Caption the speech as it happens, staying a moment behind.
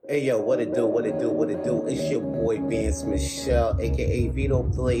Hey yo, what it do, what it do, what it do? It's your boy Vance Michelle, aka Vito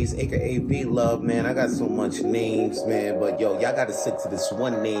Plays, aka V Love, man. I got so much names, man, but yo, y'all gotta stick to this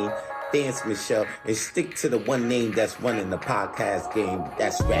one name, Vance Michelle, and stick to the one name that's running the podcast game.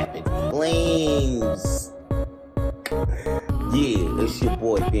 That's Rapid Flames. Yeah, it's your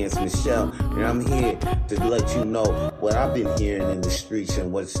boy Envious Michelle, and I'm here to let you know what I've been hearing in the streets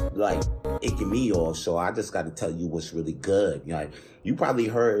and what's like icking me off. So I just got to tell you what's really good. Like, you probably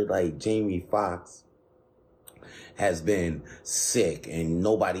heard like Jamie Foxx has been sick and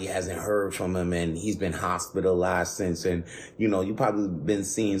nobody hasn't heard from him, and he's been hospitalized since. And you know, you probably been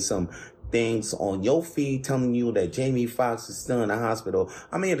seeing some things on your feed telling you that Jamie Foxx is still in the hospital.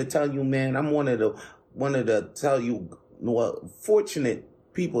 I'm here to tell you, man, I'm wanted to tell you, fortunate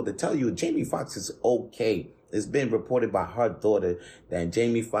people to tell you Jamie Foxx is okay. It's been reported by her daughter that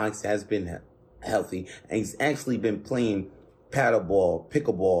Jamie Foxx has been healthy, and he's actually been playing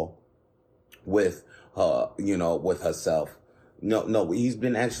pickleball with with herself. No, he's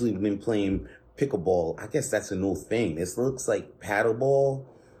been actually been playing pickleball. I guess that's a new thing. This looks like paddleball.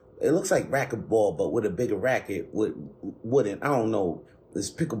 It looks like racquetball, but with a bigger racket. Wouldn't, I don't know.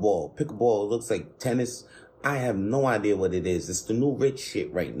 It's pickleball. Pickleball looks like tennis. I have no idea what it is. It's the new rich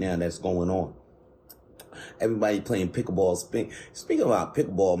shit right now that's going on. Everybody playing pickleball. Speaking about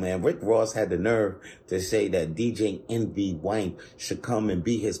pickleball, man, Rick Ross had the nerve to say that DJ Envy Wang should come and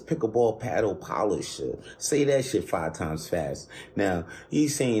be his pickleball paddle polisher. Say that shit 5 times fast. Now,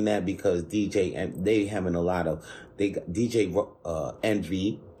 he's saying that because they having a lot of, they got DJ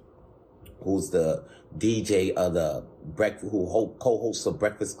Envy, who's the DJ of the co-hosts of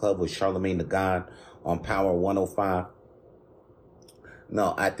Breakfast Club with Charlamagne the God on Power 105.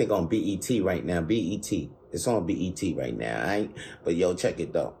 No, I think on BET right now. BET. It's on BET right now. But yo, check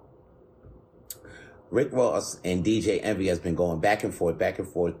it though. Rick Ross and DJ Envy has been going back and forth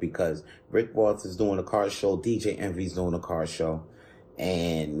because Rick Ross is doing a car show. DJ Envy's doing a car show.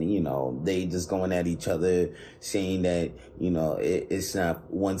 And, you know, they just going at each other, saying that, you know, it's not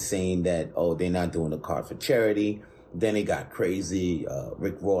one saying that, oh, they're not doing a car for charity. Then it got crazy.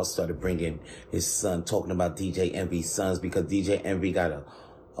 Rick Ross started bringing his son, talking about DJ Envy's sons, because DJ Envy got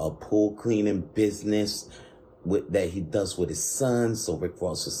a pool cleaning business that he does with his son. So Rick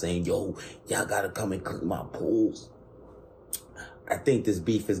Ross was saying, yo, y'all gotta come and clean my pools. I think this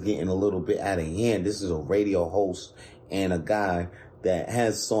beef is getting a little bit out of hand. This is a radio host and a guy that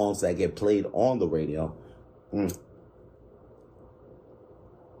has songs that get played on the radio.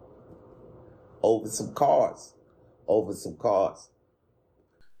 Over some cars.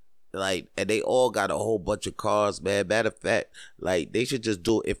 Like, and they all got a whole bunch of cars, man. Matter of fact, like, they should just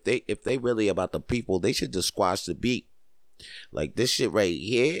do, if they really about the people, they should just squash the beat. Like, this shit right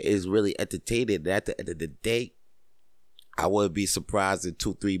here is really entertaining. And at the end of the day, I wouldn't be surprised in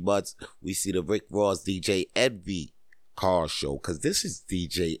 2-3 months we see the Rick Ross DJ Envy car show, because this is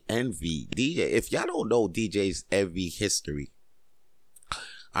DJ Envy. If y'all don't know DJ's Envy history,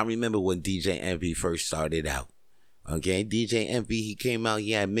 I remember when DJ Envy first started out. Okay, DJ Envy, he came out,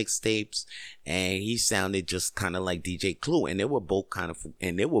 he had mixtapes, and he sounded just kind of like DJ Clue, and they were both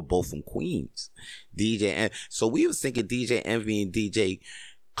from Queens. So we was thinking DJ Envy and DJ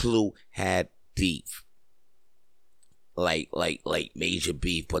Clue had beef. Like major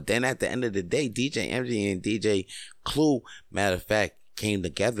beef. But then at the end of the day, DJ Envy and DJ Clue, matter of fact, came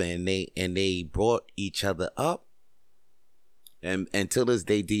together and they brought each other up. And to this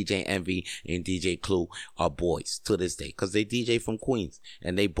day, DJ Envy and DJ Clue are boys to this day, because they DJ from Queens,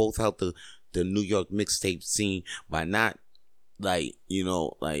 and they both helped the New York mixtape scene by not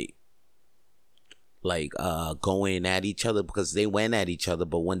going at each other, because they went at each other.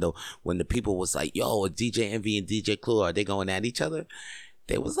 But when the people was like, yo, DJ Envy and DJ Clue, are they going at each other?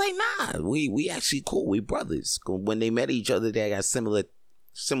 They was like, nah, we actually cool, we brothers. When they met each other, they got similar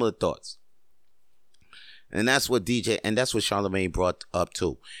thoughts. And that's what Charlamagne brought up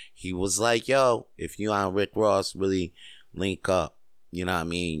too. He was like, yo, if you and Rick Ross really link up, you know what I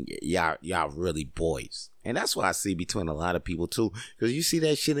mean? Y'all really boys. And that's what I see between a lot of people too. Because you see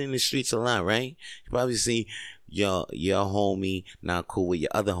that shit in the streets a lot, right? You probably see your homie not cool with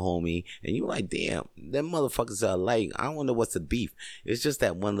your other homie, and you like, damn, them motherfuckers are alike. I wonder what's the beef. It's just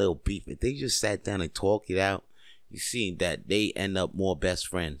that one little beef. If they just sat down and talked it out, you see that they end up more best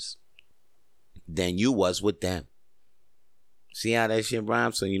friends than you was with them. See how that shit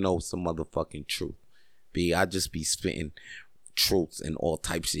rhymes? So you know some motherfucking truth. I just be spitting truths and all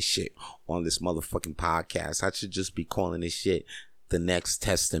types of shit on this motherfucking podcast. I should just be calling this shit the Next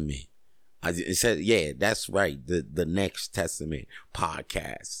Testament. It said, yeah, that's right. The Next Testament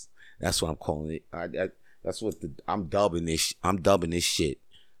podcast. That's what I'm calling it. That's what I'm dubbing this shit.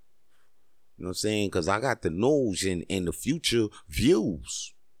 You know what I'm saying? Because I got the news and the future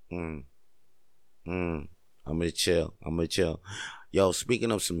views. I'm gonna chill. Yo,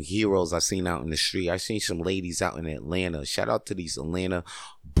 speaking of some heroes I seen out in the street, I seen some ladies out in Atlanta. Shout out to these Atlanta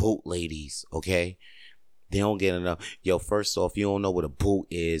boot ladies, okay? They don't get enough. Yo, first off, you don't know what a boot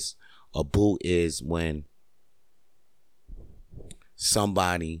is. A boot is when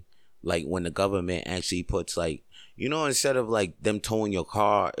somebody, like when the government actually puts like, you know, instead of like them towing your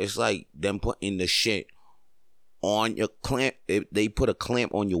car, it's like them putting the shit on your clamp. They put a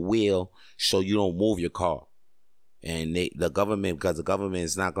clamp on your wheel so you don't move your car. And the government, because the government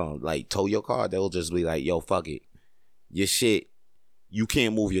is not gonna like tow your car, they'll just be like, yo, fuck it. Your shit, you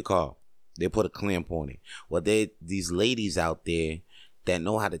can't move your car. They put a clamp on it. Well, these ladies out there that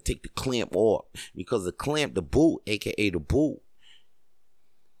know how to take the clamp off, because the clamp, the boot, aka the boot,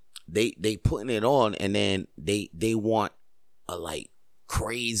 they putting it on, and then they want a like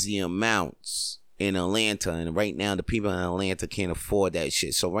crazy amounts in Atlanta, and right now the people in Atlanta can't afford that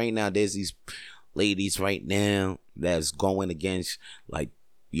shit. So right now there's these ladies right now that's going against like,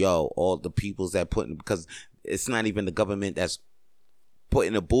 yo, all the peoples that putting, because it's not even the government that's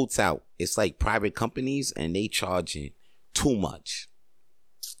putting the boots out. It's like private companies, and they charging too much.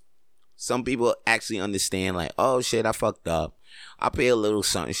 Some people actually understand like, oh shit, I fucked up. I pay a little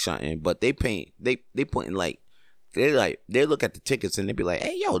something, but they putting like, they look at the tickets and they be like,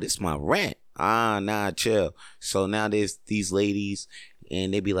 hey yo, this is my rent. Nah, chill. So now there's these ladies,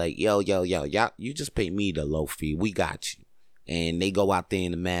 and they be like, yo, you just pay me the low fee. We got you. And they go out there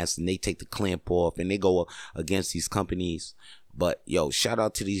in the mask, and they take the clamp off, and they go against these companies. But yo, shout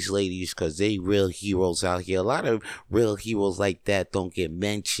out to these ladies, because they real heroes out here. A lot of real heroes like that don't get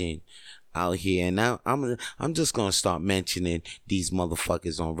mentioned out here. And now I'm just gonna start mentioning these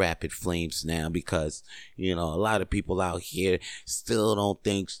motherfuckers on Rapid Flames now, because you know a lot of people out here still don't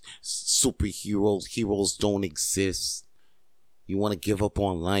think heroes don't exist. You want to give up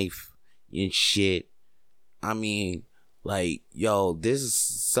on life and shit. I mean, like, yo, there's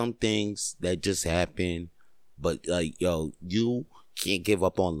some things that just happen, but like, yo, you can't give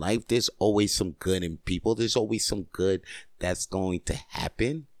up on life. There's always some good in people. There's always some good that's going to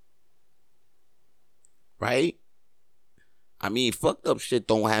happen. Right? I mean, fucked up shit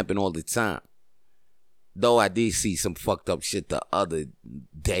don't happen all the time. Though I did see some fucked up shit the other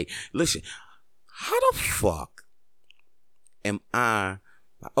day. Listen, how the fuck am I?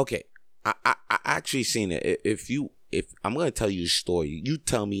 Okay, I actually seen it. If I'm gonna tell you a story, you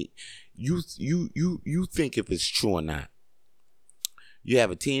tell me, you think if it's true or not. You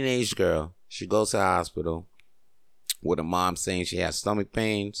have a teenage girl. She goes to the hospital with her mom saying she has stomach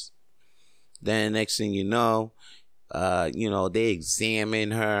pains. Then next thing you know, they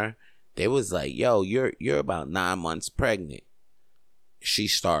examine her. They was like, yo, you're about 9 months pregnant. She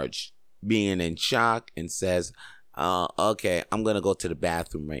starts being in shock and says, okay, I'm going to go to the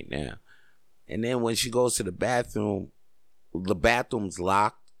bathroom right now. And then when she goes to the bathroom's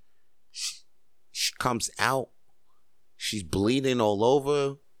locked. She comes out. She's bleeding all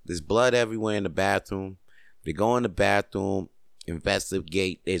over. There's blood everywhere in the bathroom. They go in the bathroom,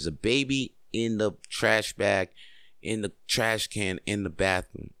 investigate. There's a baby in the trash bag, in the trash can in the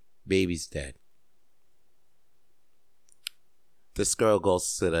bathroom. Baby's dead. This girl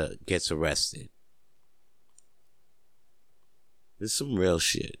gets arrested. This is some real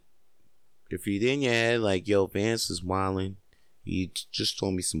shit. If you're in your head like, yo, Vance is wilding, he just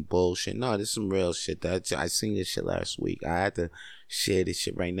told me some bullshit. No, this is some real shit. I seen this shit last week. I had to share this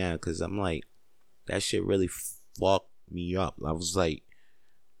shit right now, because I'm like, that shit really fucked me up. I was like,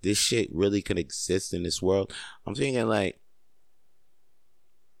 this shit really could exist in this world. I'm thinking like,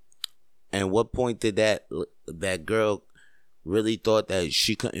 and what point did that girl really thought that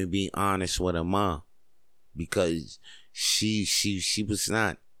she couldn't be honest with her mom? Because she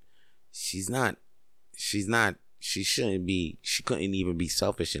shouldn't be, she couldn't even be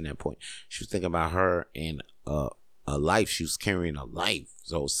selfish in that point. She was thinking about her and a life. She was carrying a life.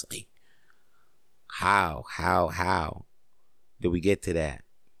 So it's like, how did we get to that?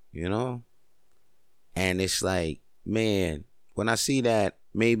 You know? And it's like, man, when I see that,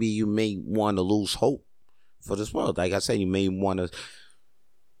 maybe you may want to lose hope for this world. Like I said, you may want to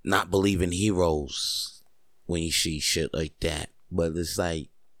not believe in heroes when you see shit like that. But it's like,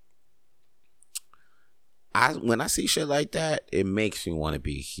 when I see shit like that, it makes me want to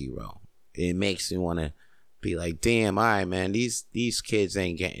be a hero. It makes me want to be like, damn, all right, man, these kids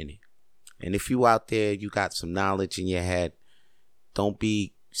ain't getting it. And if you out there, you got some knowledge in your head, don't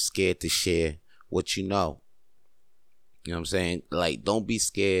be scared to share what you know. You know what I'm saying? Like, don't be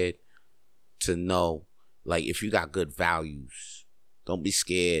scared to know, like, if you got good values, Don't be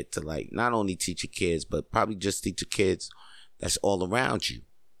scared to like not only teach your kids, but probably just teach your kids that's all around you.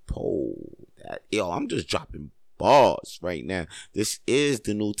 I'm just dropping bars right now. This is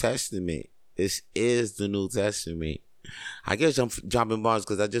the New Testament. This is the New Testament. I guess I'm dropping bars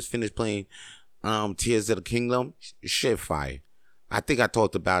because I just finished playing Tears of the Kingdom. Shit fire. I think I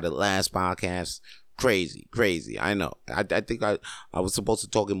talked about it last podcast. Crazy. I know. I think I was supposed to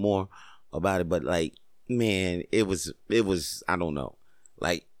talk more about it, but like, man, it was I don't know.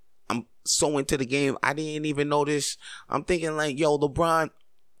 Like, I'm so into the game, I didn't even notice. I'm thinking like, yo, LeBron,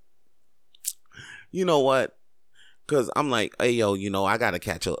 you know what? Cause I'm like, hey yo, I gotta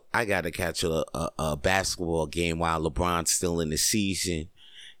catch a basketball game while LeBron's still in the season,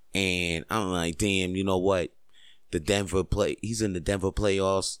 and I'm like, damn, you know what? He's in the Denver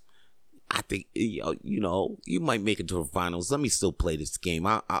playoffs. I think you might make it to the finals. Let me still play this game.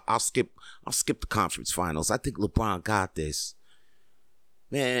 I'll skip the conference finals. I think LeBron got this.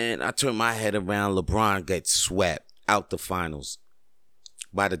 Man, I turn my head around. LeBron gets swept out the finals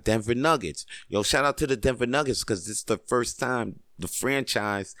by the Denver Nuggets. Yo, shout out to the Denver Nuggets because this is the first time the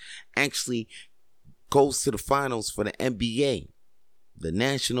franchise actually goes to the finals for the NBA, the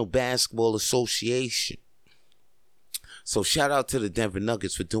National Basketball Association. So shout out to the Denver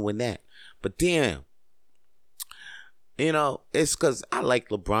Nuggets for doing that. But damn, it's because I like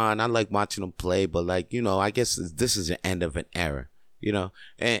LeBron. I like watching him play. But like, I guess this is the end of an era.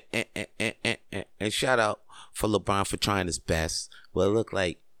 And shout out for LeBron for trying his best. But it looked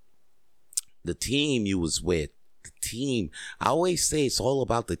like the team you was with, the team. I always say it's all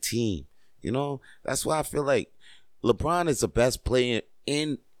about the team. That's why I feel like LeBron is the best player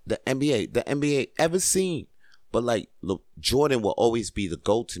in the NBA ever seen. But like, look, Jordan will always be the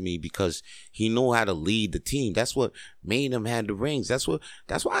GOAT to me because he knew how to lead the team. That's what made him have the rings. That's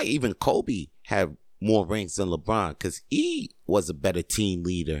why even Kobe had more rings than LeBron, because he was a better team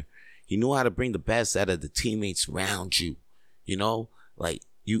leader. He knew how to bring the best out of the teammates around you. Like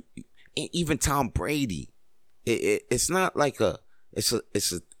even Tom Brady. It's not like it's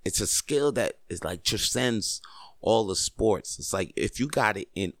a skill that is like transcends all the sports. It's like if you got it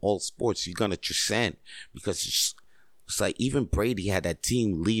in all sports, you're gonna transcend, because it's like even Brady had that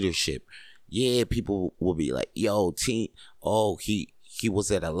team leadership. Yeah, people will be like, yo, team. Oh, he was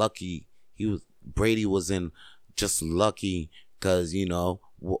at a lucky. Brady was in just lucky because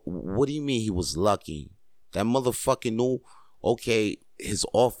what do you mean he was lucky? That motherfucker knew. Okay, his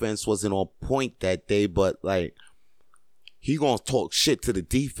offense wasn't on point that day, but like he gonna talk shit to the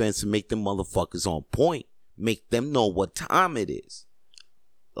defense and make them motherfuckers on point. Make them know what time it is.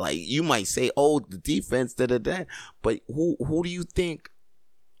 Like, you might say, oh, the defense, da-da-da. But who do you think?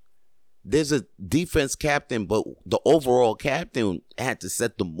 There's a defense captain, but the overall captain had to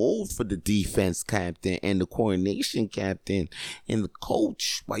set the mood for the defense captain and the coordination captain and the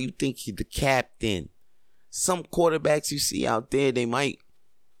coach. Why you think he's the captain? Some quarterbacks you see out there, they might,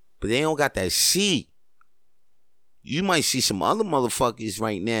 but they don't got that C. You might see some other motherfuckers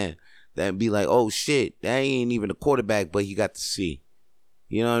right now that be like, oh shit, that ain't even a quarterback, but he got the C.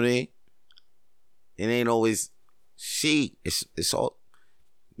 You know what I mean? It ain't always C. It's all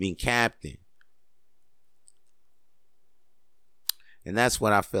captain. And that's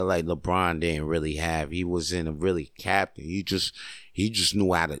what I feel like LeBron didn't really have. He wasn't a really captain. He just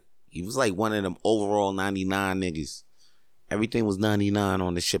knew how to. He was like one of them overall 99 niggas. Everything was 99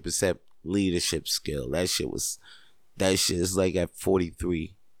 on the ship except leadership skill. That shit is like at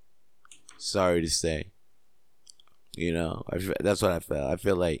 43. Sorry to say. That's what I felt. I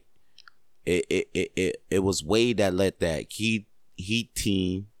feel like it was Wade that led that Heat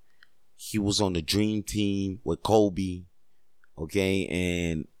team. He was on the Dream Team with Kobe.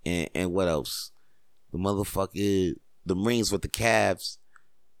 Okay, and what else? The motherfucker, the rings with the Cavs.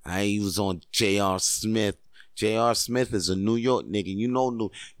 He was on J.R. Smith. J.R. Smith is a New York nigga. You know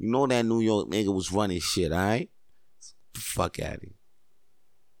that New York nigga was running shit, alright? Fuck out of here.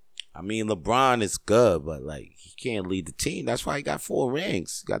 I mean, LeBron is good, but like he can't lead the team. That's why he got 4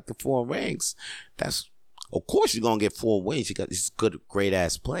 rings. He got the 4 rings. Of course you're gonna get 4 wins. He's a good, great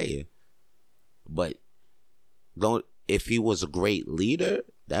ass player. But if he was a great leader,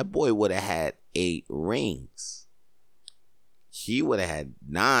 that boy would have had 8 rings. He would have had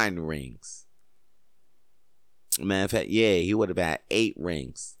 9 rings. Matter of fact, yeah, he would have had 8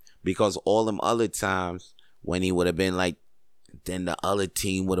 rings. Because all them other times when he would have been like, then the other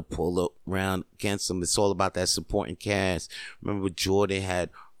team would have pulled up around against him. It's all about that supporting cast. Remember, Jordan had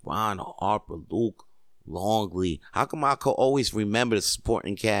Ron Harper, Luke Longley. How come I could always remember the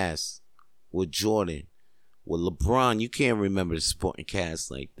supporting cast with Jordan? With LeBron, you can't remember the supporting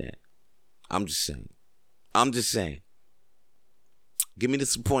cast like that. I'm just saying. Give me the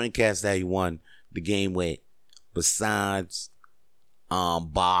supporting cast that he won the game with, besides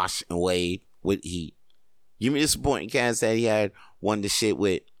Bosch and Wade with Heat. Give me the supporting cast that he had won the shit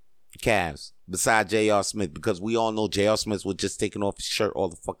with Cavs, besides J.R. Smith, because we all know J.R. Smith was just taking off his shirt all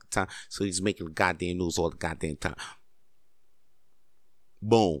the fucking time, so he's making the goddamn news all the goddamn time.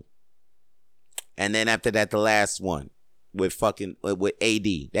 Boom. And then after that, the last one with AD.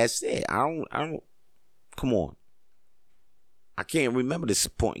 That's it. I don't. Come on. I can't remember the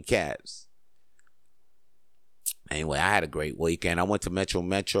supporting cast. Anyway, I had a great weekend. I went to Metro.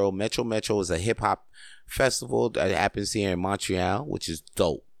 Metro is a hip hop festival that happens here in Montreal, which is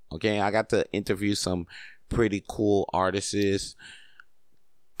dope. Okay, I got to interview some pretty cool artists.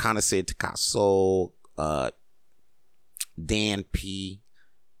 Connoisseur Picasso, Dan P,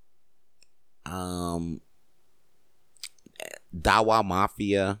 Dawa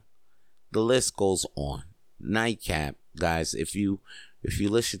Mafia. The list goes on. Nightcap, guys. If you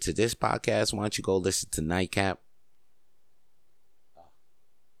listen to this podcast, why don't you go listen to Nightcap?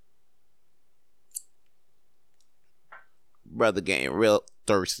 Brother getting real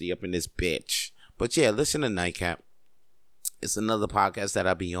thirsty up in this bitch. But yeah, listen to Nightcap. It's another podcast that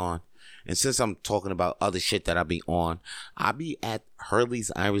I be on. And since I'm talking about other shit that I be on, I be at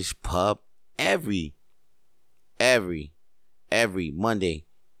Hurley's Irish Pub every Monday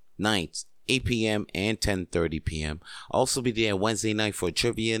nights, 8 p.m. and 10:30 p.m. I'll also be there Wednesday night for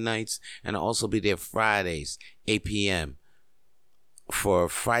trivia nights, and I'll also be there Fridays, 8 p.m. for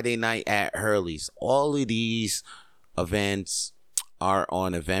Friday night at Hurley's. All of these events are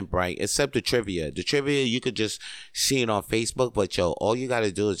on Eventbrite, except the trivia. The trivia, you could just see it on Facebook, but yo, all you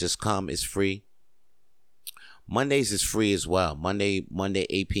gotta do is just come. It's free. Mondays is free as well. Monday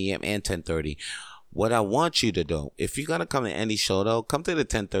 8 p.m. and 10:30. What I want you to do, if you're gonna come to any show though, come to the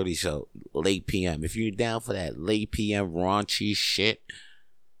 10:30 show, late p.m. If you're down for that late p.m. raunchy shit,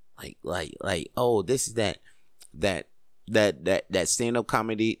 like oh, this is that stand-up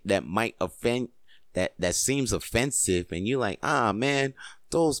comedy that might offend, that seems offensive, and you're like, man,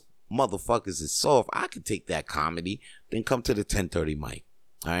 those motherfuckers is soft. I could take that comedy. Then come to the 10:30 mic.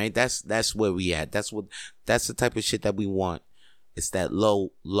 All right, that's where we at. That's the type of shit that we want. It's that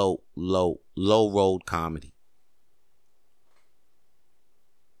low road comedy.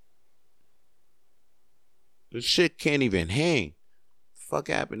 This shit can't even hang. Fuck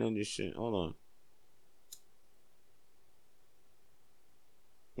happened on this shit? Hold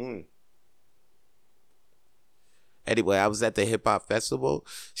on. Anyway, I was at the hip hop festival.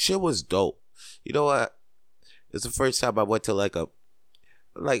 Shit was dope. You know what? It's the first time I went to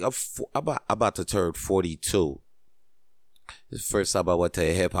about to turn 42. It's the first time I went to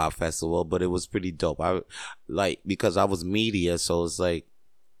a hip hop festival, but it was pretty dope. Because I was media, so it's like,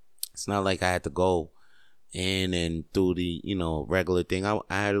 it's not like I had to go in and do the, regular thing. I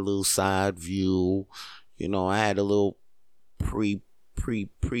had a little side view, I had a little pre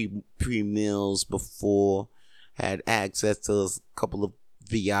meals before, had access to a couple of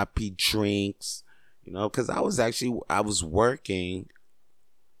VIP drinks, because I was working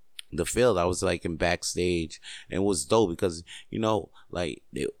the field. I was in backstage, and it was dope because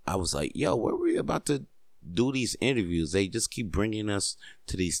I was like, yo, where we about to do these interviews? They just keep bringing us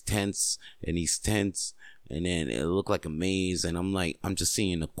to these tents, and then it looked like a maze, and I'm just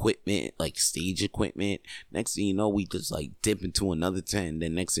seeing equipment, like stage equipment. Next thing you know, we just dip into another tent, and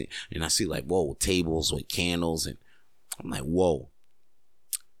then next thing, and I see whoa, tables with candles, and I'm like, whoa,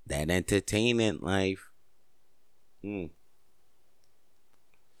 that entertainment life.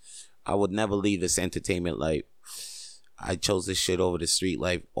 I would never leave this entertainment life. I chose this shit over the street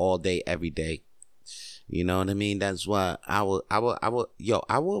life all day, every day. You know what I mean? That's why I will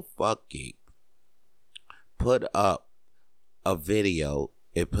fucking put up a video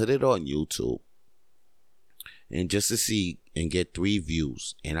and put it on YouTube, and just to see and get 3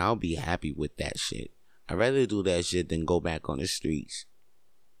 views, and I'll be happy with that shit. I'd rather do that shit than go back on the streets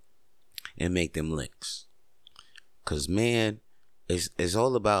and make them licks. Cause man, it's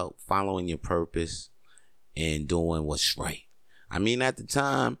all about following your purpose and doing what's right. I mean, at the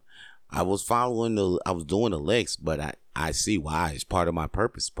time, I was doing the licks, but I see why. It's part of my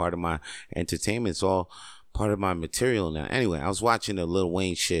purpose, part of my entertainment. It's all part of my material now. Anyway, I was watching the Lil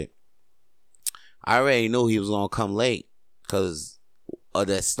Wayne shit. I already knew he was gonna come late because of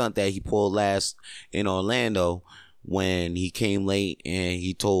that stunt that he pulled last in Orlando, when he came late and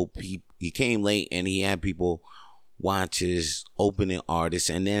he came late and he had people watch his opening artist,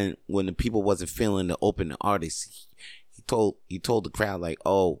 and then when the people wasn't feeling the opening artist, he told the crowd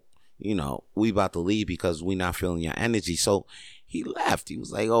oh, we about to leave because we not feeling your energy. So he left. He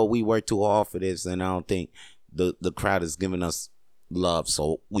was like, oh, we worked too hard for this, and I don't think the crowd is giving us love,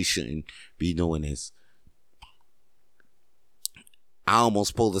 so we shouldn't be doing this. I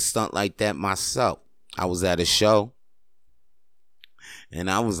almost pulled a stunt like that myself. I was at a show, and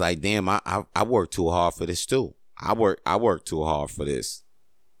I was like, damn, I worked too hard for this too. I worked too hard for this.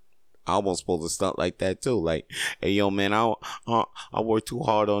 I almost pulled a stunt like that too. Like, hey, yo, man, I worked too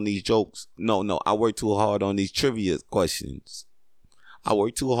hard on these jokes. No, I worked too hard on these trivia questions. I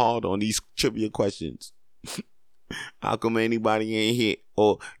worked too hard on these trivia questions. How come anybody ain't here?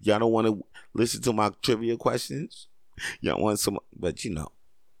 Or y'all don't want to listen to my trivia questions? Y'all want some, but it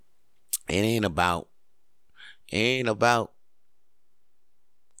ain't about, it's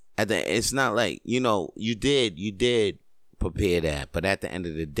not like, you did prepare that, but at the end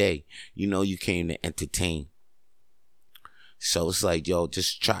of the day, you came to entertain. So it's like, yo,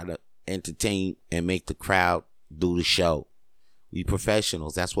 just try to entertain and make the crowd do the show. We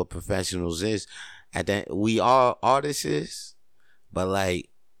professionals. That's what professionals is. We are artists, but like,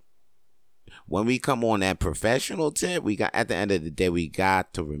 when we come on that professional tip, at the end of the day, we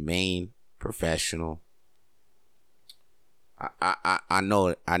got to remain professional. I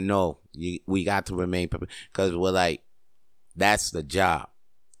know. We got to remain professional because we're like, that's the job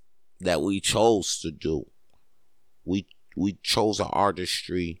that we chose to do. We chose our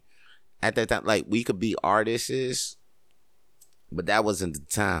artistry at that time. Like, we could be artists, but that wasn't the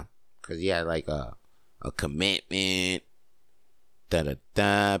time because you had like a commitment.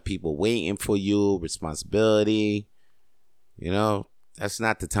 People waiting for you, responsibility. That's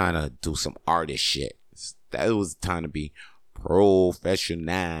not the time to do some artist shit. That was the time to be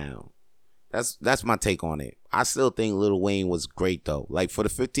professional. That's my take on it. I still think Lil Wayne was great though. Like, for the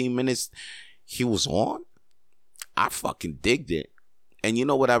 15 minutes he was on, I fucking digged it. And you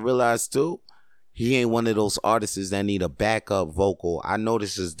know what I realized too? He ain't one of those artists that need a backup vocal. I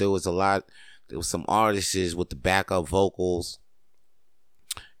noticed there was some artists with the backup vocals.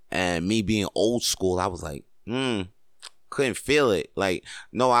 And me being old school, I was like, couldn't feel it. Like,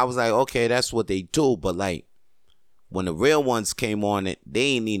 no, I was like, okay, that's what they do. But like, when the real ones came on, they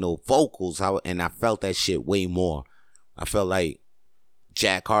ain't need no vocals. And I felt that shit way more. I felt like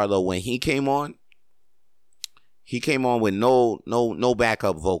Jack Harlow, when he came on with no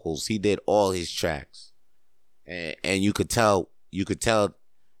backup vocals. He did all his tracks, and you could tell.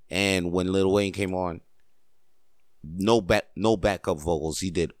 And when Lil Wayne came on, no backup vocals.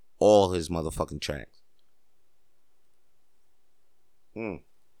 He did all his motherfucking tracks. That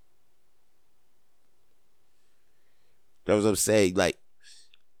was what I'm saying. Like,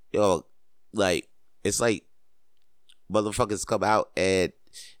 yo, like, it's like motherfuckers come out and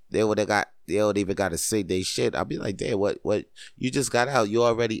they don't even gotta say they shit. I'll be like, damn, what you just got out, you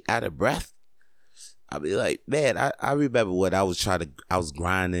already out of breath? I'll be like, man, I remember when I was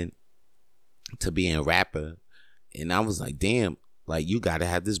grinding to be a rapper, and I was like, damn, like, you gotta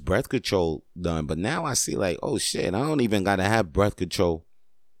have this breath control done. But now I see, like, oh shit, I don't even gotta have breath control.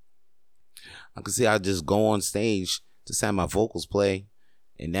 I can see I just go on stage, just have my vocals play,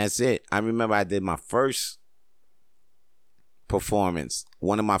 and that's it. I remember I did my first performance,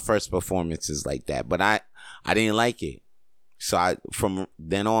 one of my first performances like that, but I didn't like it. So from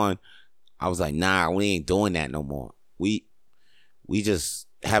then on, I was like, nah, we ain't doing that no more. We just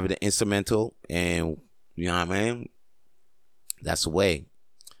have it instrumental, and you know what I mean? That's the way.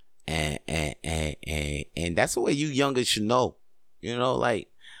 And that's the way you youngers should know. Like,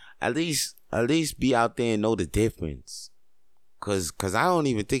 at least be out there and know the difference. Cause I don't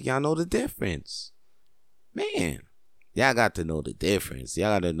even think y'all know the difference. Man, y'all got to know the difference.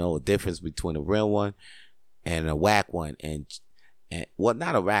 Y'all got to know the difference between a real one and a whack one. And well,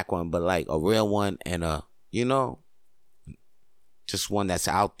 not a whack one, but like a real one and just one that's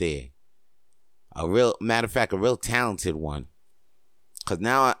out there. Matter of fact, a real talented one. Cause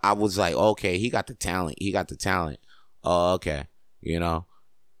now I was like, okay, he got the talent. Oh, okay.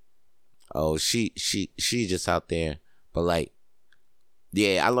 Oh, she just out there. But like,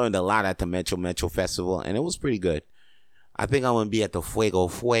 yeah, I learned a lot at the Metro Festival, and it was pretty good. I think I'm gonna be at the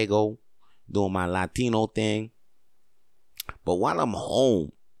Fuego doing my Latino thing. But while I'm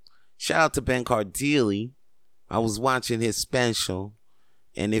home, shout out to Ben Cardilli. I was watching his special,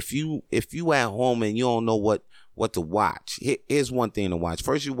 and if you at home and you don't know what to watch, here's one thing to watch.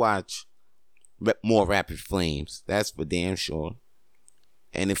 First, you watch more Rapid Flames. That's for damn sure.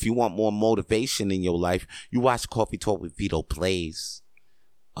 And if you want more motivation in your life, you watch Coffee Talk with Vito Plays.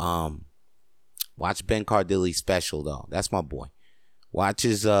 Watch Ben Cardilli's special though. That's my boy. Watch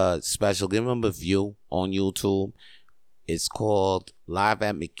his special. Give him a view on YouTube. It's called Live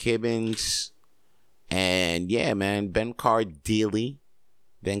at McKibben's. And yeah, man, Ben Cardilli.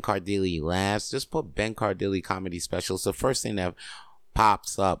 Ben Cardilli laughs. Just put Ben Cardilli comedy special. It's the first thing that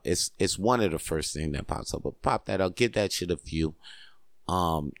pops up. It's one of the first things that pops up. But pop that up. Give that shit a view.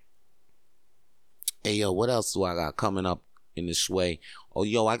 Hey, yo, what else do I got coming up in this way? Oh,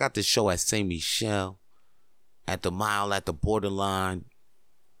 yo, I got the show at Saint Michel at the Mile at the Borderline.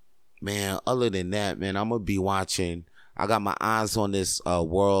 Man, other than that, man, I'm going to be watching. I got my eyes on this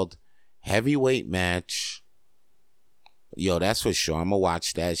world heavyweight match. Yo, that's for sure. I'm going to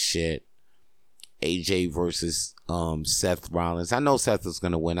watch that shit. AJ versus Seth Rollins. I know Seth is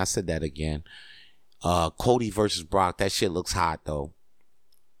going to win. I said that again. Cody versus Brock. That shit looks hot, though.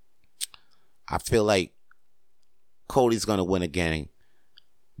 I feel like Cody's going to win again.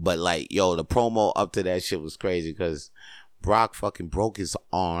 But, like, yo, the promo up to that shit was crazy because Brock fucking broke his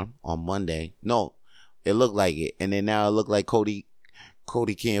arm on Monday. No, it looked like it. And then now it looked like Cody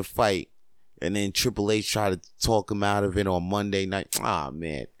can't fight. And then Triple H tried to talk him out of it on Monday night. Ah,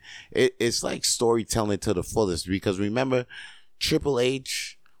 man. It's like storytelling to the fullest. Because remember, Triple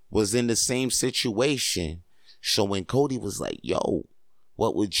H was in the same situation. So when Cody was like, yo,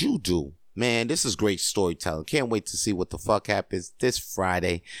 what would you do? Man, this is great storytelling. Can't wait to see what the fuck happens this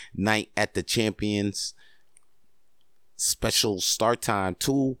Friday night at the Champions. Special start time,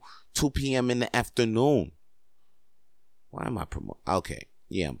 2 p.m. in the afternoon. Why am I promoting? Okay.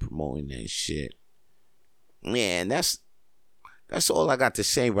 Yeah, I'm promoting that shit. Man, that's all I got to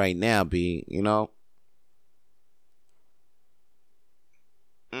say right now, B. You know?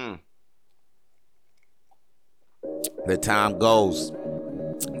 The time goes.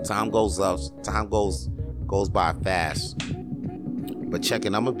 Time goes up. Time goes by fast. But check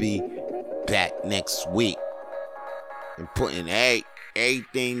it, I'm going to be back next week. And putting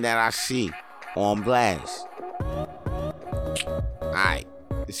everything that I see on blast. Alright.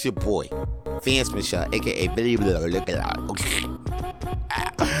 It's your boy, Envious Michelle, aka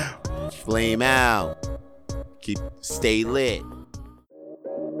Flame out. Stay lit.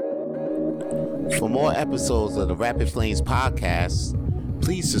 For more episodes of the Rapid Flames podcast,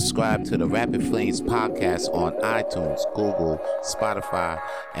 please subscribe to the Rapid Flames podcast on iTunes, Google, Spotify,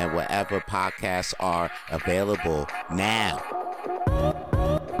 and wherever podcasts are available now.